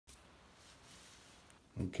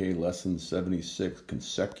Okay, lesson 76,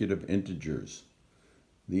 consecutive integers.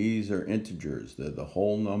 These are integers. They're the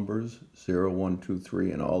whole numbers, 0, 1, 2,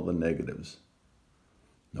 3, and all the negatives.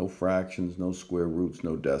 No fractions, no square roots,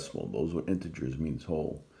 no decimal. Those are integers, means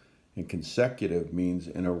whole. And consecutive means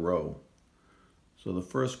in a row. So the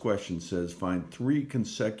first question says, find 3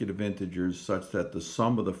 consecutive integers such that the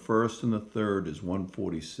sum of the first and the third is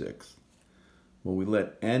 146. Well, we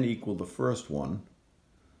let n equal the first one.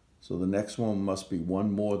 So the next one must be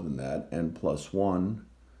one more than that, n plus 1.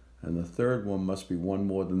 And the third one must be one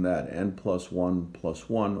more than that, n plus 1 plus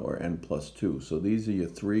 1, or n plus 2. So these are your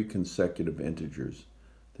 3 consecutive integers.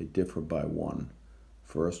 They differ by 1.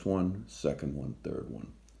 First one, second one, third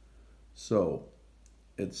one. So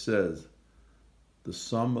it says the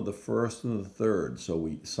sum of the first and the third. So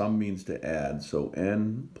sum means to add. So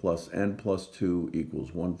n plus 2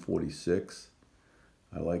 equals 146.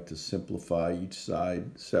 I like to simplify each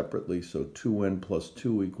side separately, so 2n plus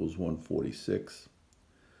 2 equals 146.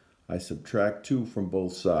 I subtract 2 from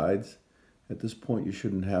both sides. At this point, you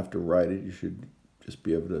shouldn't have to write it. You should just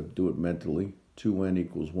be able to do it mentally. 2n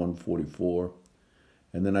equals 144.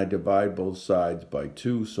 And then I divide both sides by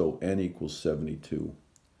 2, so n equals 72.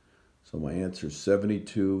 So my answer is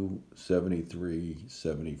 72, 73,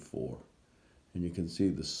 74. And you can see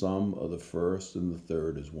the sum of the first and the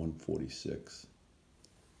third is 146.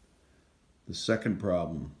 The second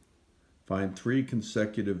problem, find 3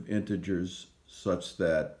 consecutive integers such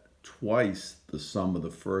that twice the sum of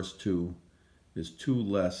the first 2 is 2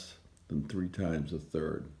 less than 3 times the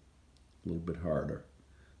third. A little bit harder.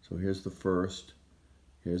 So here's the first,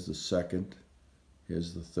 here's the second,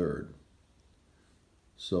 here's the third.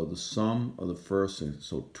 So the sum of the first,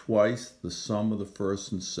 so twice the sum of the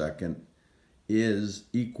first and second is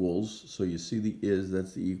equals, so you see the is,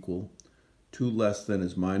 that's the equal. 2 less than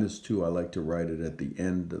is minus 2. I like to write it at the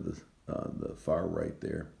end of the far right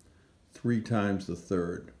there. 3 times the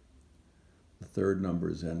third. The third number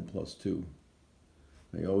is n plus 2.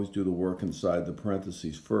 I always do the work inside the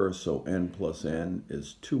parentheses first, so n plus n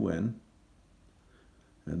is 2n.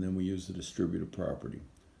 And then we use the distributive property.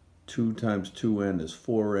 2 times 2n is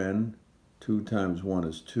 4n. 2 times 1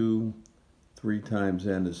 is 2. 3 times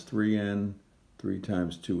n is 3n. 3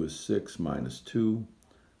 times 2 is 6 minus 2.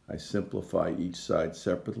 I simplify each side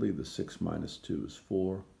separately. The 6 minus 2 is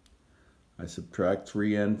 4. I subtract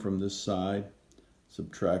 3n from this side.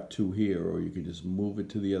 Subtract 2 here, or you can just move it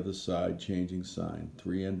to the other side, changing sign.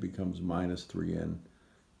 3n becomes minus 3n.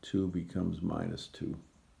 2 becomes minus 2.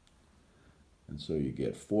 And so you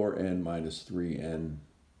get 4n minus 3n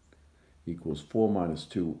equals 4 minus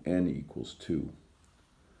 2, n equals 2.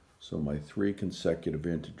 So my 3 consecutive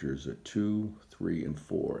integers are 2, 3, and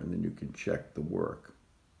 4, and then you can check the work.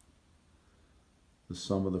 The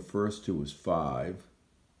sum of the first 2 is 5,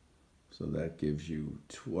 so that gives you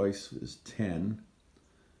twice is 10,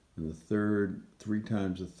 and the third, 3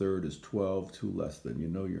 times the third is 12, 2 less than. You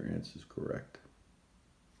know your answer is correct.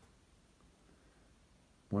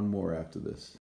 One more after this.